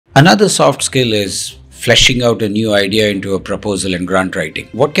Another soft skill is fleshing out a new idea into a proposal and grant writing.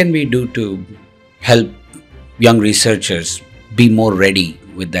 What can we do to help young researchers be more ready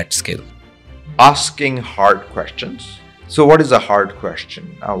with that skill? Asking hard questions. So what is a hard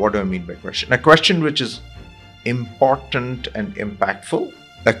question? What do I mean by question? A question which is important and impactful.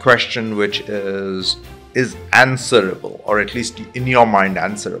 A question which is answerable, or at least in your mind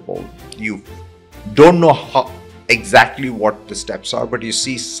answerable. You don't know exactly what the steps are, but you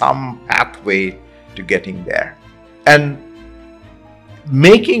see some pathway to getting there. And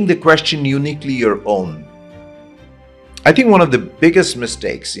making the question uniquely your own. I think one of the biggest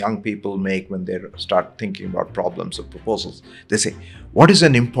mistakes young people make when they start thinking about problems or proposals, they say, what is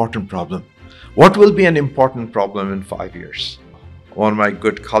an important problem? What will be an important problem in 5 years? One of my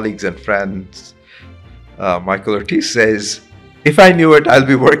good colleagues and friends, Michael Ortiz, says, if I knew it, I'll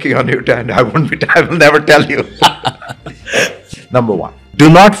be working on it and I will never tell you. Number one,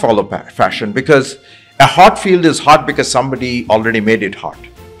 do not follow fashion, because a hot field is hot because somebody already made it hot.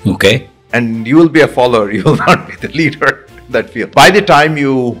 Okay. And you will be a follower, you will not be the leader in that field. By the time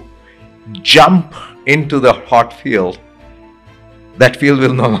you jump into the hot field, that field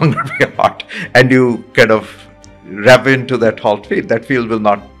will no longer be hot, and you kind of rev into that hot field. That field will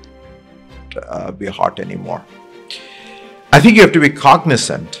not be hot anymore. I think you have to be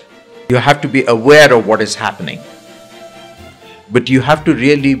cognizant. You have to be aware of what is happening. But you have to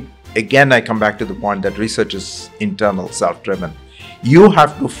really, again, I come back to the point that research is internal, self-driven. You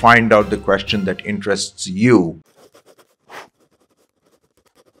have to find out the question that interests you.